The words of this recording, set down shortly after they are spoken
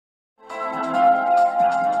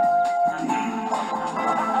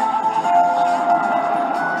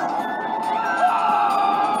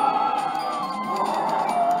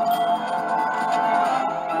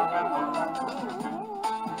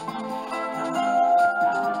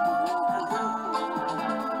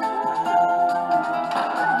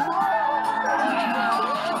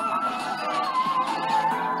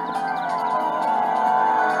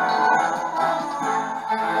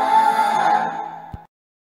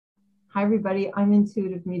Hi, everybody. I'm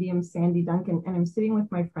intuitive medium Sandy Duncan, and I'm sitting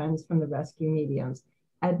with my friends from the Rescue Mediums,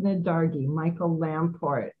 Edna Dargie, Michael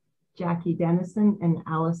Lamport, Jackie Dennison, and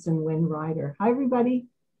Alison Wynne-Ryder. Hi, everybody.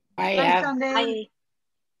 Hi, Sandy.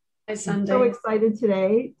 Hi, Sandy. I'm so excited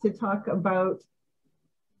today to talk about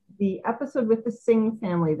the episode with the Singh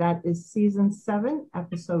family. That is season 7,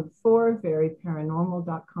 episode 4,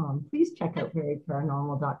 veryparanormal.com. Please check out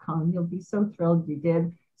veryparanormal.com. You'll be so thrilled you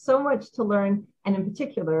did. So much to learn, and in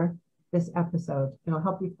particular, this episode. It'll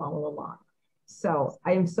help you follow along. So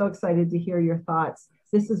I am so excited to hear your thoughts.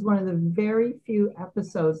 This is one of the very few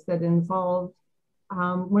episodes that involved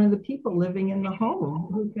one of the people living in the home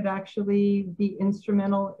who could actually be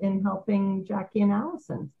instrumental in helping Jackie and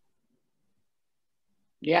Alison.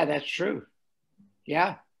 Yeah, that's true.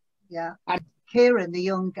 Yeah. Yeah. Kieran, the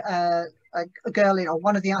young girl, or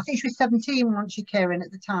one of the, I think she was 17, wasn't she, Kieran,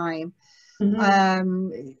 at the time?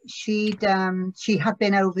 Mm-hmm. She had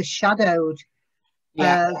been overshadowed.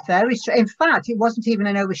 Yeah. In fact, it wasn't even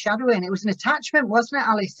an overshadowing, it was an attachment, wasn't it,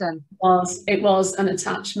 Alison? It was an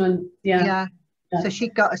attachment. Yeah. So she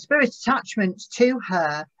got a spirit attachment to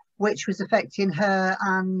her, which was affecting her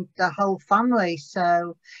and the whole family.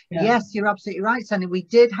 So yes, you're absolutely right, Sandy. We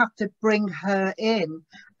did have to bring her in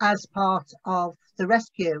as part of the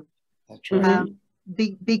rescue. That's right.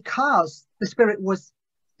 Because the spirit was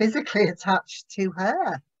physically attached to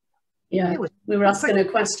her. Yeah, we were asking her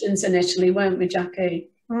questions initially, weren't we, Jackie?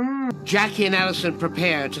 Jackie and Alison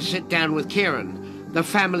prepared to sit down with Kieran, the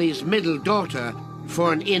family's middle daughter,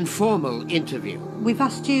 for an informal interview. We've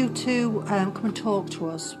asked you to come and talk to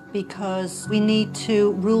us because we need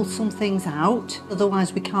to rule some things out,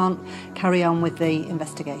 otherwise we can't carry on with the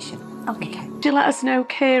investigation. Okay. Could you let us know,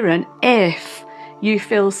 Kieran, if you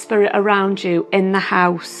feel spirit around you in the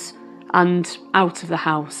house and out of the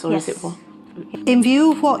house, or yes. Is it what? In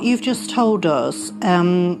view of what you've just told us,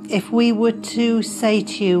 if we were to say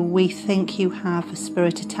to you, we think you have a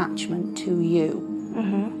spirit attachment to you,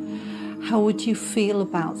 how would you feel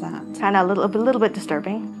about that? Kind of a little bit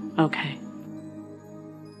disturbing. Okay.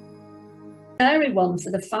 Scary one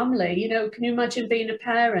for the family. You know, can you imagine being a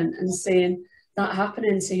parent and seeing that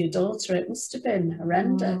happening to your daughter? It must have been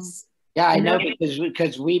horrendous. Yeah, I know,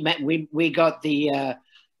 because we got the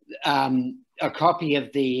a copy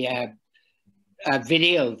of the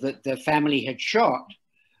video that the family had shot.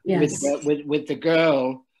 Yes. with the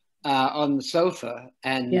girl on the sofa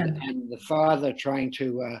and the father trying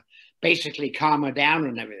to basically calm her down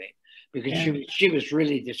and everything, because she was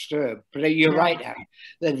really disturbed. But you're right, Harry.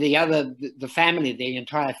 The family, the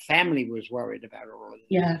entire family was worried about all of this.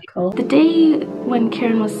 Yeah, cool. The day when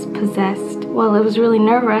Kieran was possessed, well, it was really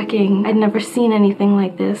nerve-wracking. I'd never seen anything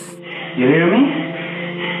like this. You hear me?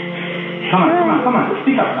 Come on,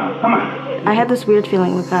 speak up now, come on. I had this weird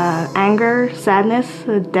feeling with anger, sadness,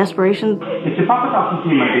 desperation. It's your papa talking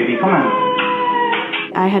to you, my baby, come on.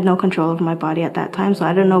 I had no control over my body at that time, so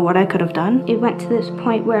I don't know what I could have done. It went to this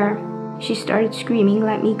point where she started screaming,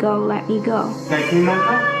 "Let me go, let me go." Let me go! No,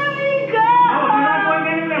 you're not going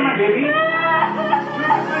anywhere, my baby.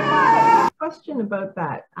 Question about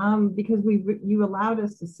that, because you allowed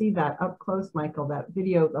us to see that up close, Michael, that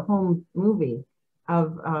video, the home movie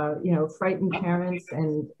of frightened parents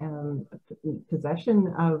and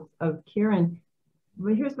possession of Kieran.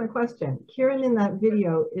 But here's my question. Kieran in that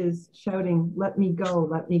video is shouting, "Let me go,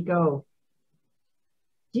 let me go."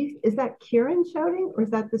 Is that Kieran shouting, or is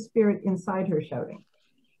that the spirit inside her shouting?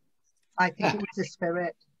 I think it was the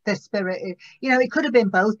spirit. The spirit, it could have been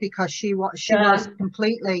both, because she was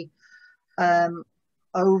completely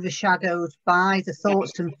overshadowed by the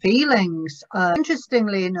thoughts and feelings.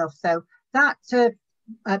 Interestingly enough, though, that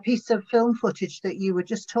piece of film footage that you were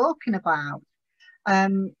just talking about,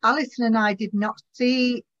 Alison and I did not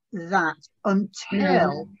see that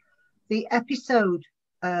until the episode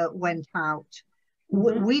went out.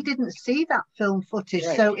 We didn't see that film footage,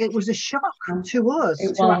 so it was a shock to us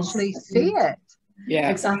actually see it. Yeah,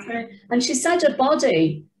 exactly. And she said her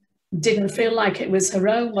body didn't feel like it was her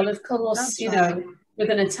own. Well, of course, with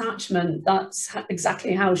an attachment, that's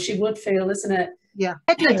exactly how she would feel, isn't it? Yeah.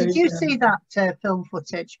 Edna, did you see that film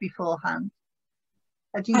footage beforehand?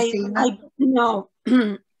 Had you seen that? No.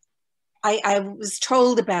 I was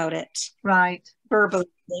told about it. Right. Verbally.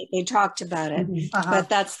 They talked about it. But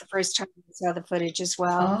that's the first time I saw the footage as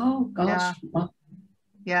well. Oh, gosh.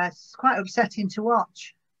 Yeah, it's quite upsetting to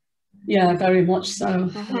watch. Yeah, very much so.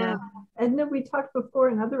 Yeah. Edna, we talked before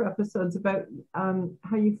in other episodes about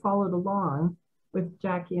how you followed along with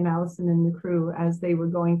Jackie and Alison and the crew as they were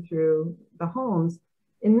going through the homes.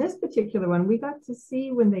 In this particular one, we got to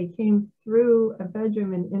see when they came through a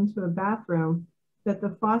bedroom and into a bathroom that the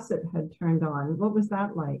faucet had turned on. What was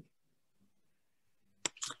that like?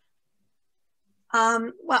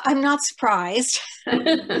 Well, I'm not surprised.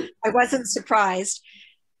 I wasn't surprised.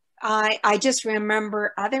 I just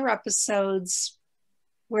remember other episodes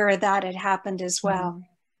where that had happened as well.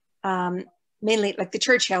 Mainly like the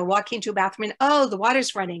Churchill, walking into a bathroom and, oh, the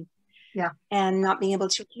water's running. Yeah. And not being able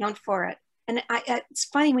to account for it. And it's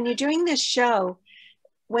funny, when you're doing this show,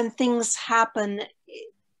 when things happen,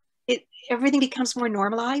 everything becomes more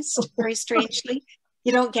normalized, very strangely.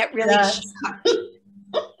 You don't get really shocked.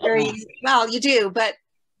 Very well, you do, but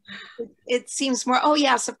it seems more, oh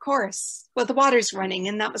yes, of course. Well, the water's running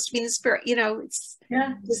and that must be the spirit. You know, it's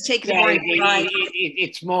just take it more.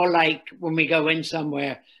 It's more like when we go in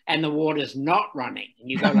somewhere and the water's not running and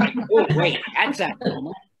you go like, oh wait, that's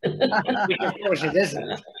abnormal. Which of course it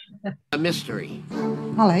isn't. A mystery.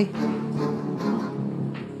 Holly.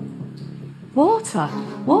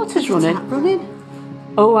 Water's running.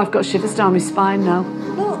 Oh, I've got shivers down my spine now.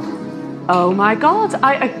 Look. Oh my God,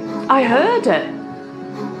 I heard it.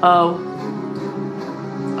 Oh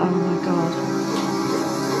my God.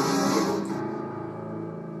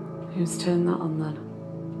 Who's turned that on then?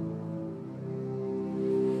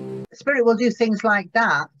 Spirit will do things like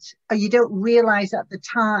that, and you don't realize at the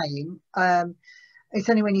time. It's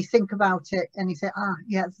only when you think about it and you say,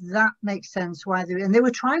 yeah, that makes sense why and they were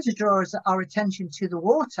trying to draw our attention to the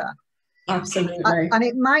water. Absolutely. And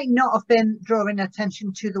it might not have been drawing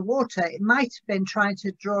attention to the water. It might have been trying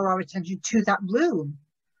to draw our attention to that room,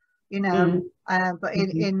 you know. But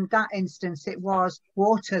in that instance, it was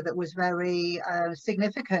water that was very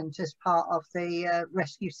significant as part of the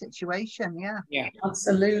rescue situation. Yeah,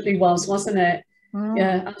 absolutely wasn't it?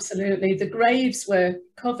 Yeah, absolutely. The graves were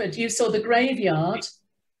covered. You saw the graveyard.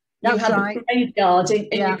 You had the graveyard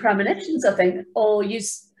in your premonitions, I think, or you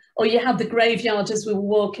had the graveyard as we were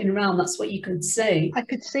walking around. That's what you could see. I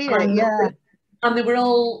could see it, yeah. And they were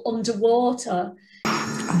all underwater.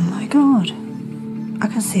 Oh my God, I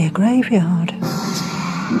can see a graveyard.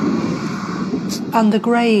 And the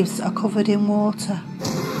graves are covered in water.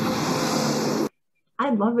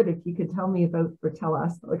 I'd love it if you could tell me about, or tell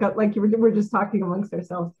us, like you were just talking amongst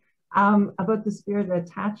ourselves, about the spirit of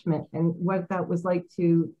attachment and what that was like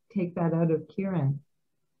to take that out of Kieran.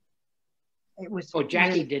 It was. Oh,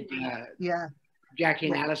 Jackie did. Yeah. Jackie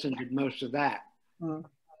and Alison did most of that.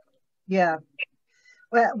 Yeah.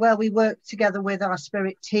 Well, we worked together with our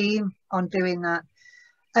spirit team on doing that.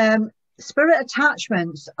 Spirit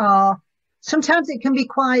attachments are, sometimes it can be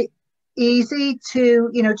quite easy to,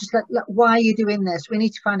 you know, just like, why are you doing this? We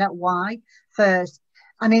need to find out why first.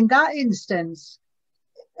 And in that instance,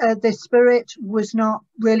 the spirit was not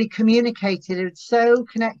really communicated. It was so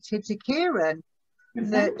connected to Kieran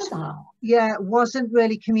that wasn't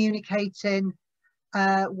really communicating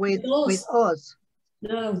with us.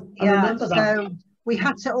 No, I remember that. So we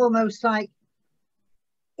had to almost like,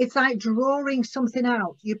 it's like drawing something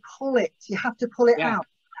out. You pull it, you have to pull it out.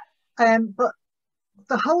 But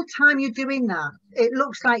the whole time you're doing that, it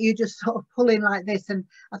looks like you're just sort of pulling like this. And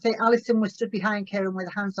I think Alison was stood behind Kieran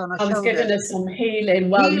with her hands on her shoulders. I was giving her some healing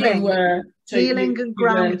while you were... Healing and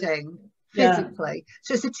grounding physically.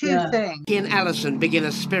 So it's a two thing. He and Alison begin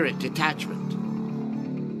a spirit detachment.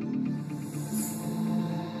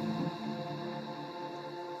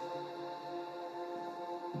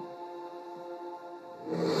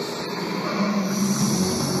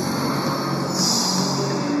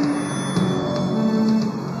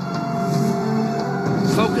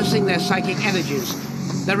 Focusing their psychic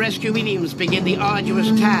energies, the rescue mediums begin the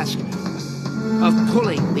arduous task of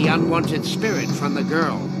pulling the unwanted spirit from the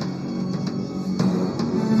girl.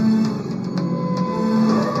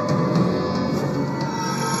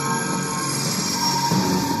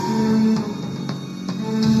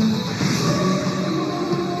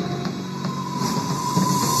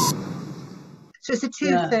 So it's a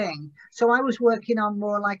two thing. So I was working on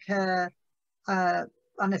more like an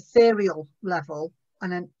ethereal level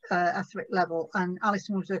and an etheric level, and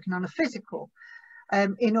Alison was working on a physical,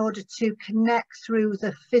 in order to connect through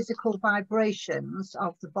the physical vibrations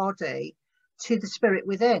of the body to the spirit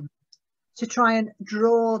within, to try and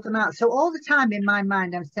draw them out. So all the time in my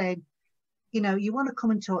mind, I'm saying, you know, you want to come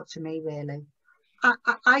and talk to me, really.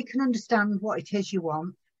 I can understand what it is you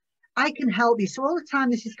want. I can help you. So all the time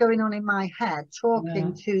this is going on in my head,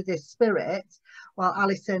 talking to this spirit, while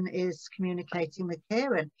Alison is communicating with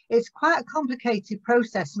Kieran. It's quite a complicated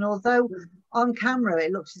process, and although on camera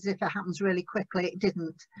it looks as if it happens really quickly, it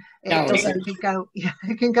didn't.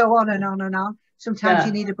 It can go on and on and on. Sometimes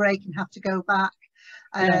you need a break and have to go back.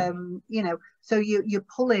 You know, so you're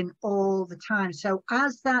pulling all the time. So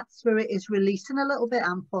as that spirit is releasing a little bit,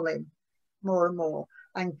 I'm pulling more and more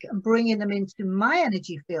and bringing them into my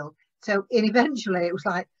energy field. So eventually it was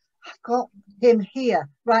like, I've got him here.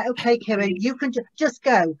 Right, okay, Kieran, you can just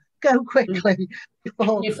go quickly.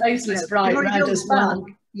 Before, your face was bright red as well.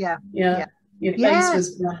 Yeah. Your face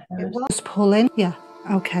was bright red. Just pull in. Yeah.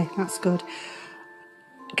 Okay, that's good.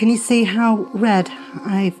 Can you see how red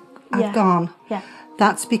I've gone? Yeah.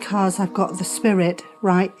 That's because I've got the spirit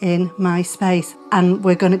right in my space, and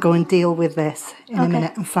we're going to go and deal with this in a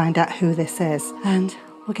minute and find out who this is, and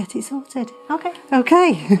we'll get it sorted. Okay.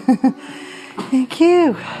 Okay. Thank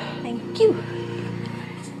you. Thank you.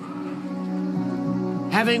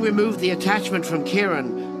 Having removed the attachment from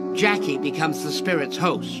Kieran, Jackie becomes the spirit's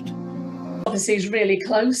host. Obviously, he's really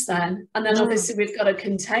close then. And then obviously we've got to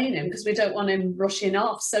contain him because we don't want him rushing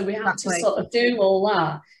off. So we have to sort of do all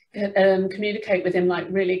that, communicate with him like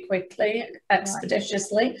really quickly,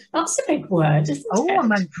 expeditiously. That's a big word, isn't it? Oh,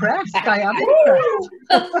 I'm impressed. I am impressed.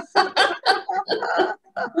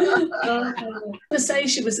 To say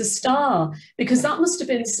she was a star, because that must have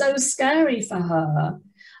been so scary for her.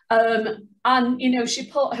 And, you know, she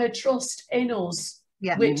put her trust in us.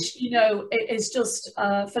 Yeah. Which, you know, it is just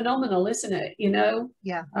phenomenal, isn't it? You know?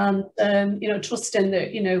 Yeah. And, you know, trusting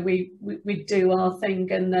that, you know, we do our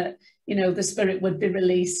thing and that, you know, the spirit would be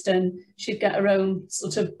released and she'd get her own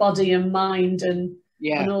sort of body and mind and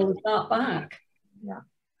all of that back.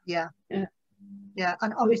 Yeah.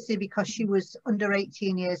 And obviously because she was under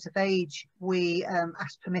 18 years of age, we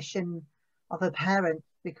asked permission of her parents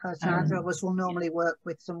because neither of us will normally work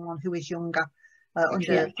with someone who is younger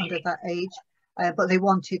under that age. But they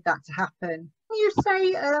wanted that to happen. You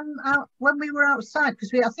say when we were outside,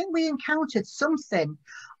 because I think we encountered something,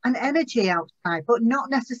 an energy outside, but not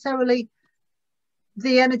necessarily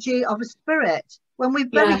the energy of a spirit. When we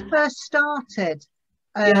very first started,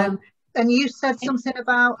 and you said something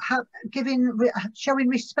about showing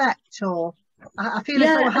respect, or I feel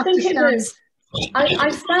as though I have to stand. I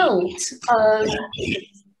felt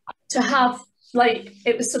to have like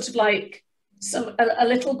it was sort of like a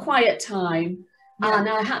little quiet time. And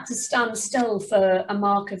I had to stand still for a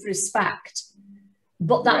mark of respect.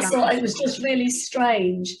 But that's all, it was just really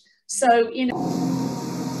strange. So, you know.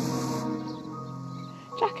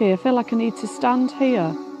 Jackie, I feel like I need to stand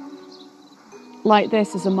here like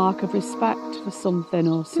this as a mark of respect for something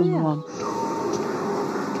or someone.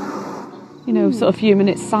 You know, sort of a few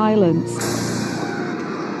minutes silence.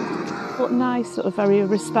 But nice, sort of very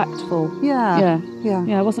respectful. Yeah.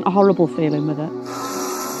 It wasn't a horrible feeling with it.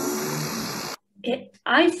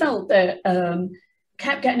 I felt that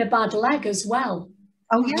kept getting a bad leg as well.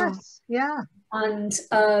 Oh yes, yeah. And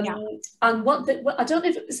what I don't know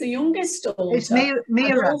if it was the youngest daughter. It's Mira.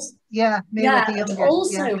 Mira the youngest.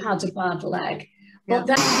 Also had a bad leg. But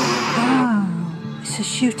then it's a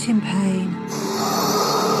shooting pain.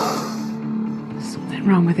 Something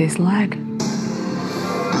wrong with his leg.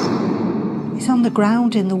 He's on the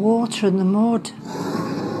ground in the water and the mud.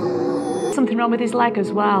 Something wrong with his leg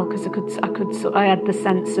as well, because I had the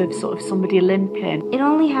sense of sort of somebody limping. It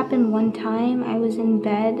only happened one time. I was in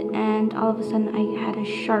bed and all of a sudden I had a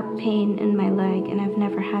sharp pain in my leg, and I've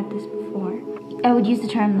never had this before. I would use the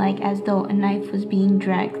term like as though a knife was being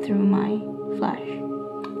dragged through my flesh.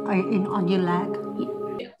 On your leg?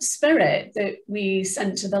 Yeah. Spirit that we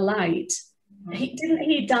sent to the light, didn't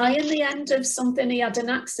he die in the end of something? He had an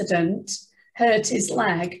accident, hurt his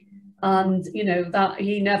leg. And, you know, that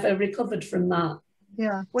he never recovered from that.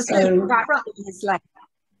 Yeah. His leg.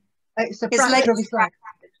 It's a fracture of his leg.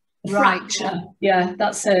 Fracture. Yeah,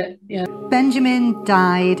 that's it. Yeah. Benjamin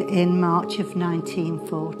died in March of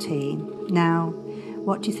 1914. Now,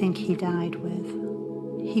 what do you think he died with?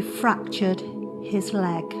 He fractured his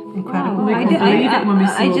leg. Incredible.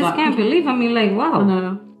 I just can't believe. I mean, like, wow.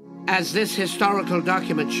 No. As this historical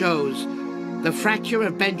document shows, the fracture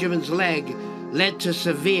of Benjamin's leg led to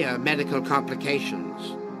severe medical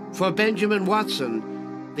complications. For Benjamin Watson,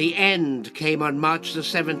 the end came on March the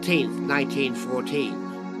 17th,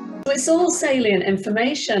 1914. It's all salient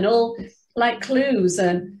information, all like clues,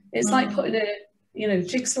 and it's like putting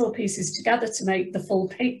jigsaw pieces together to make the full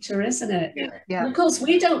picture, isn't it? Yeah. And of course,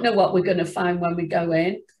 we don't know what we're going to find when we go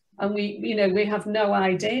in, and we have no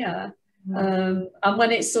idea. And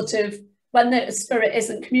when it's when the spirit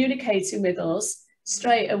isn't communicating with us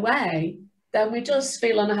straight away, then we just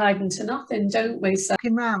feel on a hiding to nothing, don't we? So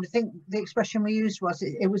looking round, I think the expression we used was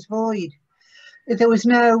it was void. There was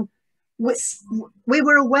no. We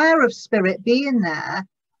were aware of spirit being there.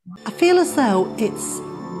 I feel as though it's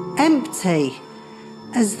empty,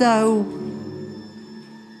 as though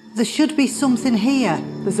there should be something here.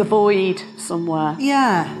 There's a void somewhere.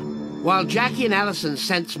 Yeah. While Jackie and Alison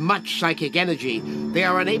sense much psychic energy, they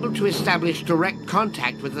are unable to establish direct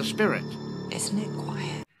contact with the spirit. Isn't it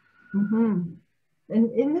quiet?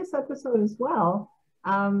 And in this episode as well,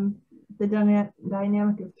 the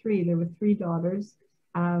dynamic of three, there were three daughters.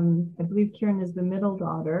 I believe Kieran is the middle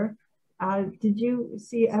daughter. Did you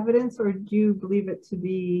see evidence, or do you believe it to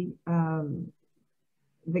be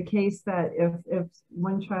the case that if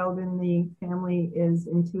one child in the family is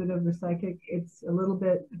intuitive or psychic, it's a little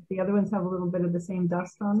bit, the other ones have a little bit of the same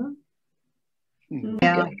dust on them?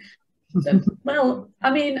 Yeah. Well,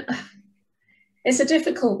 I mean, it's a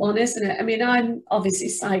difficult one, isn't it? I mean, I'm obviously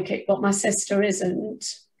psychic, but my sister isn't.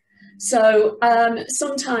 So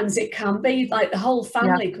sometimes it can be like the whole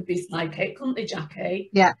family could be psychic, couldn't they,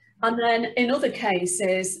 Jackie? Yeah. And then in other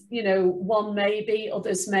cases, you know, one may be,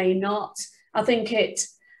 others may not. I think it,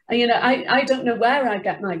 you know, I don't know where I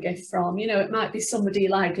get my gift from. You know, it might be somebody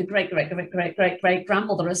like a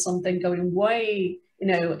great-great-great-great-great-grandmother or something going way, you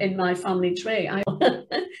know, in my family tree.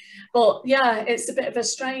 But yeah, it's a bit of a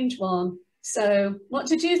strange one. So what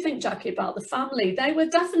did you think, Jackie, about the family? They were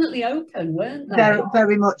definitely open, weren't they? Very,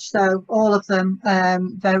 very much so. All of them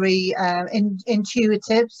very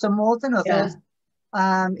intuitive, some more than others.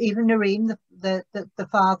 Yeah. Even Noreen, the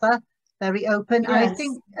father, very open. Yes. I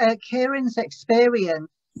think Kieran's experience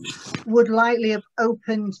would likely have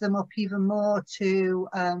opened them up even more to,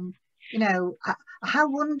 you know, how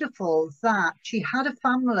wonderful that she had a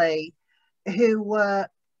family who were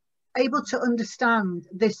able to understand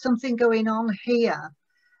there's something going on here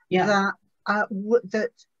that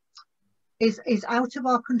that is out of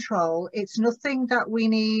our control. It's nothing that we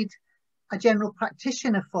need a general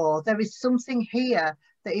practitioner for. There is something here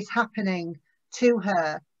that is happening to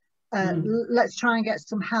her. Let's try and get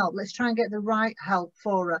some help. Let's try and get the right help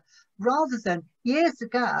for her. Rather than years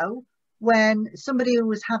ago, when somebody who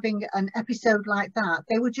was having an episode like that,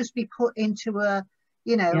 they would just be put into a,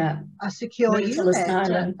 you know, a secure mental unit,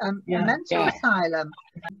 asylum. A mental asylum.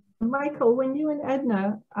 Michael, when you and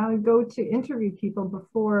Edna go to interview people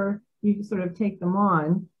before you sort of take them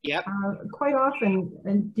on, quite often,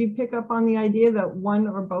 and do you pick up on the idea that one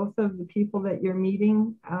or both of the people that you're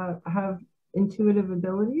meeting have intuitive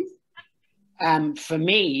abilities? For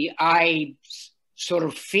me, I sort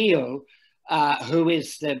of feel who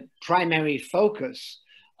is the primary focus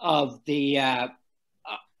of the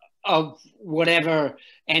of whatever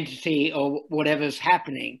entity or whatever's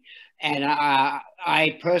happening. And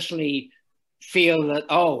I personally feel that,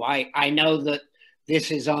 oh, I know that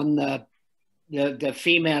this is on the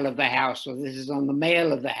female of the house, or this is on the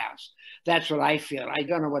male of the house. That's what I feel. I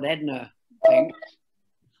don't know what Edna thinks.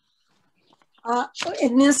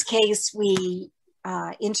 In this case, we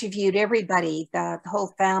interviewed everybody. The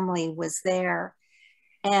whole family was there.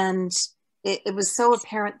 And it was so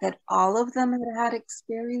apparent that all of them had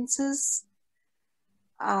experiences.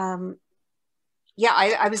 I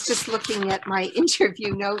was just looking at my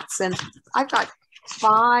interview notes, and I've got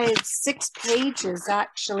 5-6 pages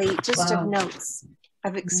actually just of notes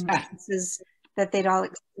of experiences that they'd all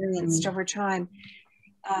experienced over time.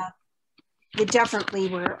 They definitely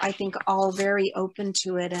were, I think, all very open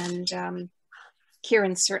to it, and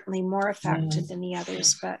Kieran's certainly more affected than the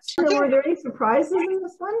others. But so were there any surprises in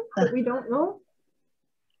this one that we don't know?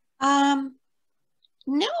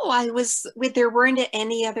 No, there weren't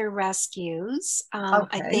any other rescues.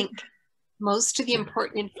 I think most of the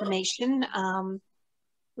important information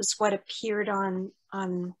was what appeared on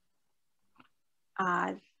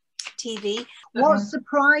TV. What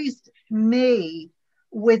surprised me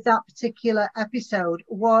with that particular episode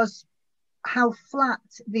was how flat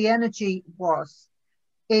the energy was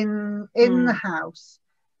in the house.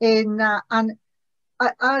 And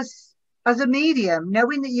as a medium,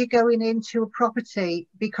 knowing that you're going into a property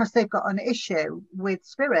because they've got an issue with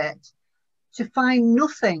spirit, to find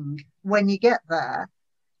nothing when you get there,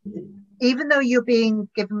 even though you're being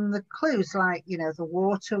given the clues, like, you know, the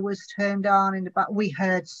water was turned on in the back. We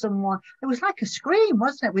heard someone, it was like a scream,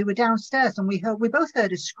 wasn't it? We were downstairs and we both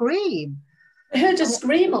heard a scream. I heard a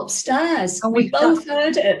scream upstairs, and we both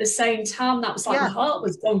heard it at the same time. That was like my heart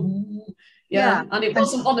was going, and it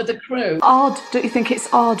wasn't one of the crew. Odd, don't you think it's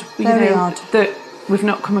odd? Very odd that we've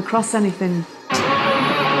not come across anything.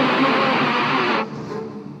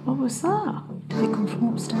 What was that? Did it come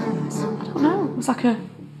from upstairs? I don't know.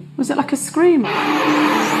 Was it like a scream?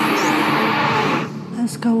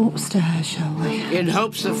 Let's go upstairs, shall we? In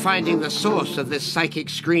hopes of finding the source of this psychic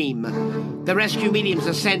scream, the rescue mediums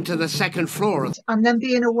ascend to the second floor. And then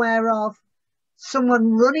being aware of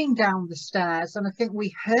someone running down the stairs, and I think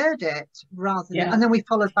we heard it rather than, and then we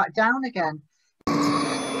followed back down again.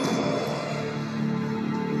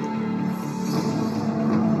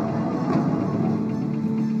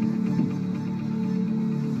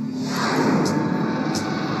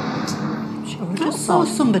 Sure, I just saw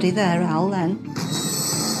somebody there, Al, then.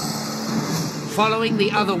 Following the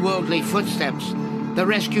otherworldly footsteps, the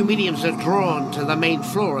rescue mediums are drawn to the main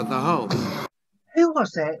floor of the home. Who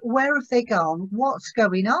was it? Where have they gone? What's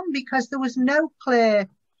going on? Because there was no clear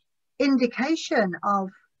indication of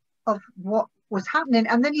what was happening.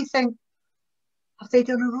 And then you think, have they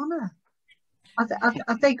done a runner?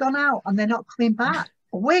 Have they gone out and they're not coming back?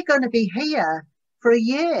 We're going to be here for a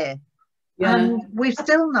year. Yeah. And we've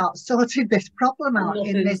still not sorted this problem out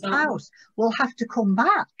in this house. We'll have to come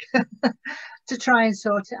back to try and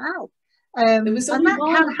sort it out. And that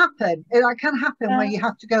can happen. That can happen where you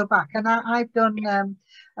have to go back. And I've done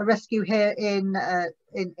a rescue here in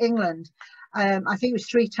England. I think it was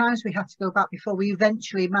 3 times we had to go back before we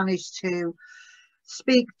eventually managed to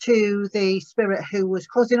speak to the spirit who was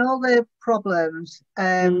causing all the problems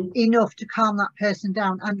enough to calm that person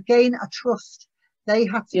down and gain a trust. They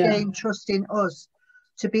had to gain trust in us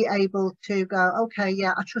to be able to go, okay,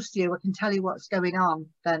 yeah, I trust you. I can tell you what's going on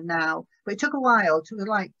then now. But it took a while. It took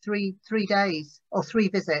like three days or 3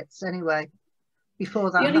 visits anyway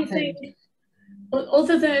before that happened. Thing,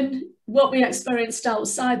 other than what we experienced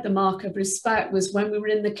outside the mark of respect, was when we were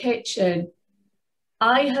in the kitchen.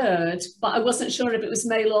 I heard, but I wasn't sure if it was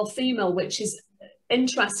male or female, which is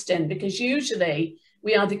interesting because usually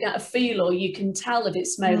we either get a feel or you can tell if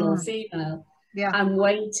it's male or female. Yeah. I'm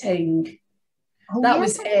waiting. Oh, that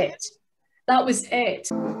was it. That was it.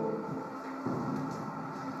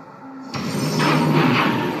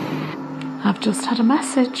 I've just had a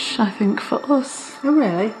message, I think, for us. Oh,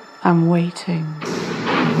 really? I'm waiting.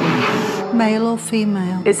 Male or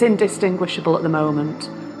female? It's indistinguishable at the moment,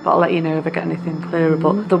 but I'll let you know if I get anything clearer.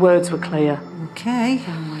 But the words were clear. Okay.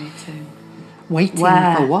 I'm waiting. Waiting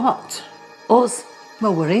Where? For what? Us.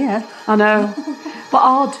 Well, we're here. I know. But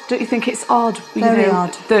odd, don't you think it's odd? Very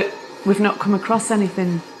odd. That we've not come across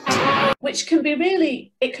anything. Which can be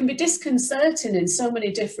really, it can be disconcerting in so many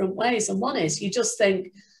different ways. And one is, you just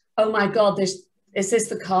think, oh my God, is this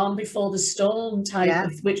the calm before the storm type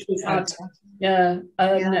of, which we've had? And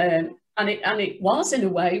it was in a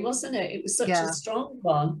way, wasn't it? It was such a strong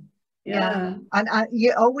one. Yeah. And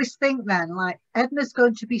you always think then, like, Edna's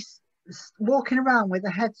going to be walking around with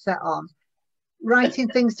a headset on, writing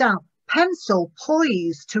things down, pencil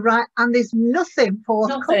poised to write, and there's nothing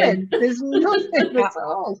forthcoming. There's nothing at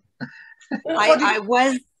all. I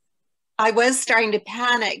was starting to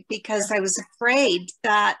panic because I was afraid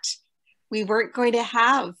that we weren't going to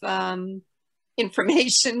have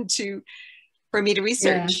information for me to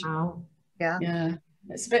research. Yeah.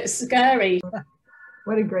 It's a bit scary.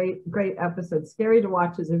 What a great episode. Scary to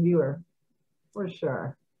watch as a viewer, for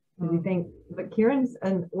sure. You think, but Kieran's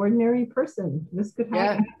an ordinary person. This could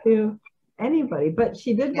happen to anybody. But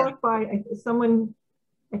she did walk by someone,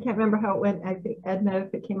 I can't remember how it went. I think Edna,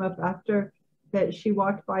 if it came up after, that she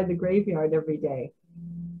walked by the graveyard every day,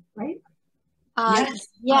 right?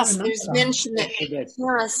 Yes, there's mention that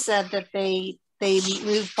Sarah said that they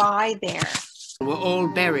moved by there. Were all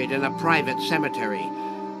buried in a private cemetery,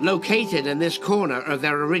 located in this corner of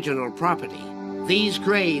their original property. These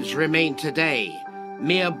graves remain today,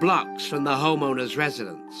 mere blocks from the homeowner's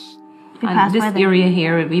residence. And this area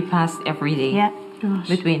here, we pass every day. Yeah.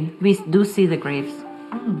 We do see the graves.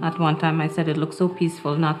 At one time I said it looked so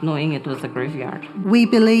peaceful, not knowing it was a graveyard. We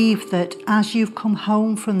believe that as you've come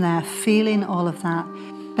home from there, feeling all of that,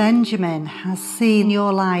 Benjamin has seen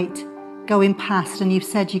your light going past, and you've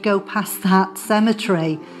said you go past that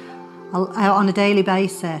cemetery on a daily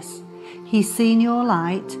basis. He's seen your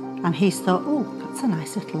light and he's thought, oh, that's a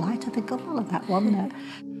nice little light. I think I'll follow that one there.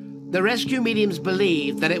 The rescue mediums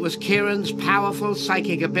believe that it was Kieran's powerful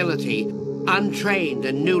psychic ability, untrained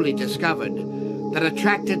and newly discovered, that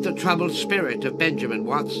attracted the troubled spirit of Benjamin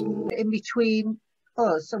Watson. In between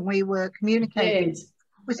us, and we were communicating.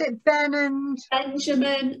 Was it Benjamin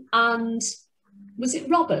and was it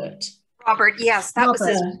Robert? Robert, yes, that was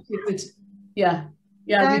it. Yeah,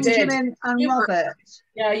 Benjamin and Robert.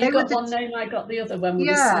 Yeah, you got one name, I got the other when we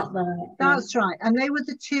were sat there. That's right, and they were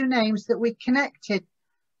the 2 names that we connected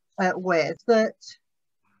with. That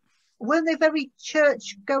weren't they very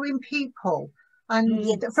church-going people? And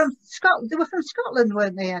from Scotland, they were from Scotland,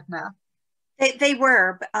 weren't they, Edna? They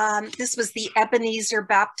were. This was the Ebenezer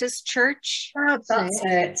Baptist Church. That's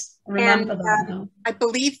it. I remember that. I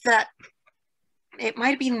believe that it might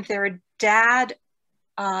have been their dad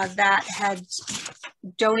that had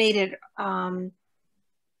donated a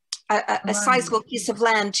sizable piece of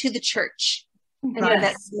land to the church, and where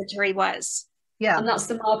that cemetery was. Yeah, and that's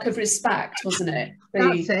the mark of respect, wasn't it?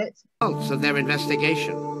 That's it. Results of their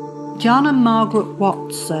investigation. John and Margaret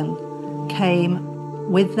Watson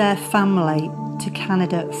came with their family to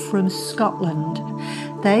Canada from Scotland.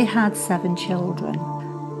 They had 7 children.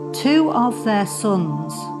 Two of their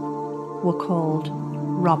sons were called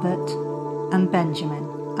Robert and Benjamin,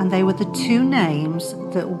 and they were the two names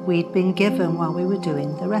that we'd been given while we were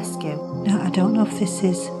doing the rescue. Now, I don't know if this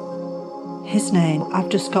is his name. I've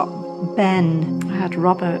just got Ben. I had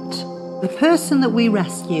Robert. The person that we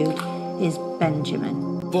rescued is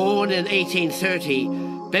Benjamin. Born in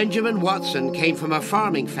 1830, Benjamin Watson came from a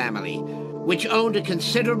farming family which owned a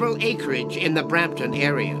considerable acreage in the Brampton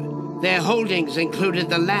area. Their holdings included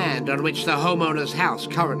the land on which the homeowner's house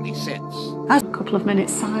currently sits. A couple of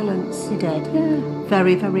minutes silence. She did. Yeah.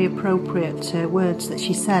 Very, very appropriate words that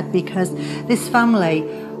she said, because this family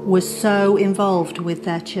was so involved with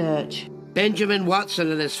their church. Benjamin Watson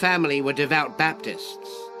and his family were devout Baptists,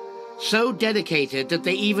 so dedicated that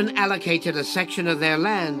they even allocated a section of their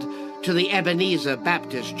land to the Ebenezer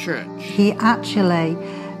Baptist Church. He actually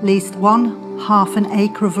leased 1/2 an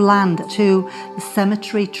acre of land to the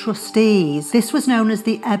cemetery trustees. This was known as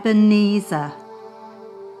the Ebenezer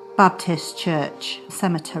Baptist Church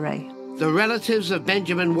Cemetery. The relatives of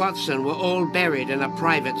Benjamin Watson were all buried in a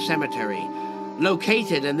private cemetery,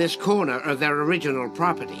 located in this corner of their original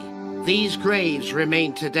property. These graves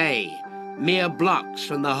remain today, mere blocks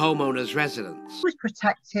from the homeowner's residence. He was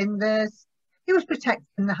protecting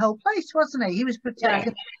the whole place, wasn't he? He was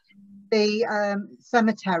protecting the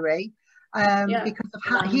cemetery because of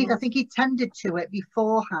how I think he tended to it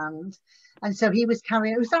beforehand, and so he was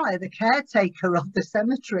carrying. It was like the caretaker of the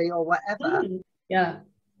cemetery or whatever. Yeah.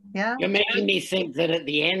 You're making me think that at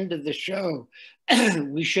the end of the show,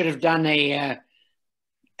 we should have done a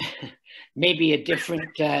maybe a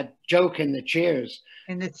different joke in the cheers.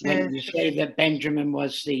 In the cheers, when you say that Benjamin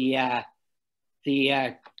was the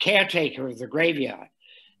caretaker of the graveyard,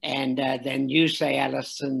 and then you say,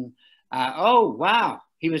 Alison, oh wow,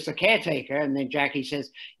 he was the caretaker, and then Jackie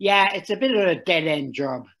says, yeah, it's a bit of a dead end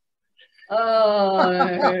job. Oh.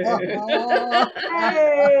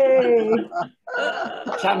 Hey.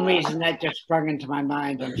 For some reason that just sprung into my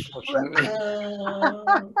mind, unfortunately.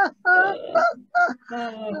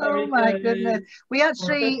 Oh my goodness. We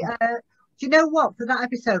actually, do you know what? For that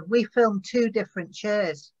episode, we filmed 2 different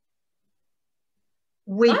cheers.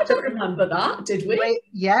 I don't remember that, did we?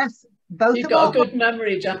 Yes. Both You've of got our, a good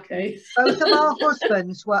memory, Jackie. Both of our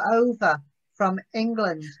husbands were over from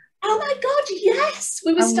England. Oh my God, yes.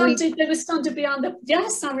 They were standing behind the,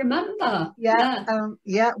 yes, I remember.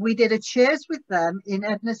 Yeah, we did a cheers with them in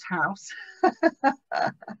Edna's house.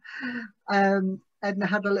 Edna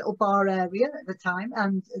had a little bar area at the time,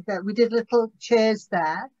 and we did little cheers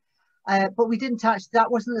there. But we didn't touch,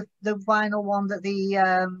 that wasn't the vinyl one that the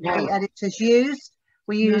editors used.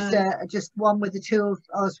 We used just one with the 2 of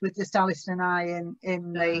us, with just Alison and I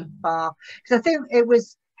in the bar. Because I think it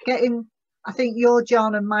was getting, I think your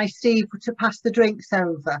John and my Steve to pass the drinks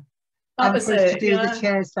over. That was for us it, to do the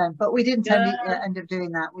chairs then. But we didn't end up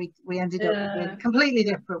doing that. We ended up doing a completely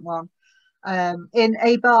different one in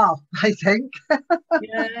a bar, I think.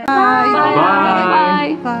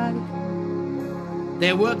 Bye.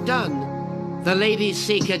 Their work done, the ladies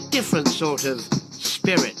seek a different sort of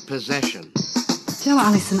spirit possession. Do you know what,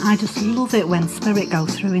 Alison? I just love it when spirit go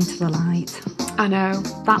through into the light. I know,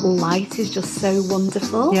 that light is just so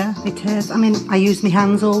wonderful. Yeah, it is. I mean, I use my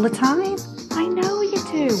hands all the time. I know you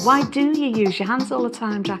do. Why do you use your hands all the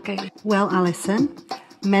time, Jackie? Well, Alison,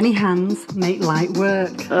 many hands make light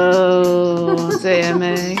work. Oh, dear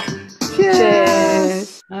me.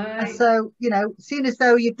 Cheers. So, you know, seeing as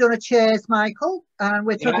though you've done a cheers, Michael, and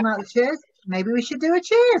we're talking about the cheers, maybe we should do a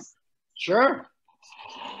cheers. Sure.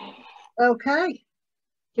 Okay.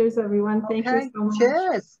 Cheers, everyone. Thank you so much.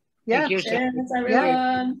 Cheers. Yeah. Thank you, Cheers,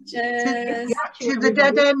 everyone. Cheers. To the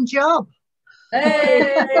dead end job.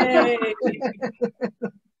 Hey.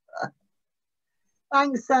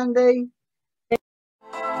 Thanks, Sandy.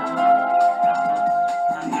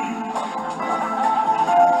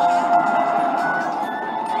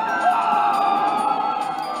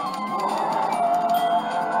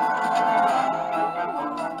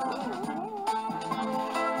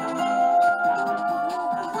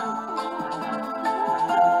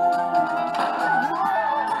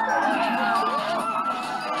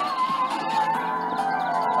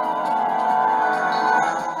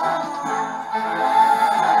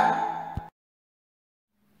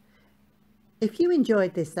 If you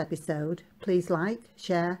enjoyed this episode, please like,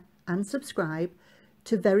 share and subscribe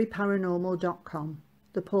to veryparanormal.com,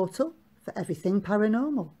 the portal for everything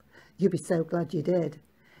paranormal. You'll be so glad you did.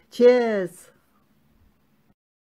 Cheers!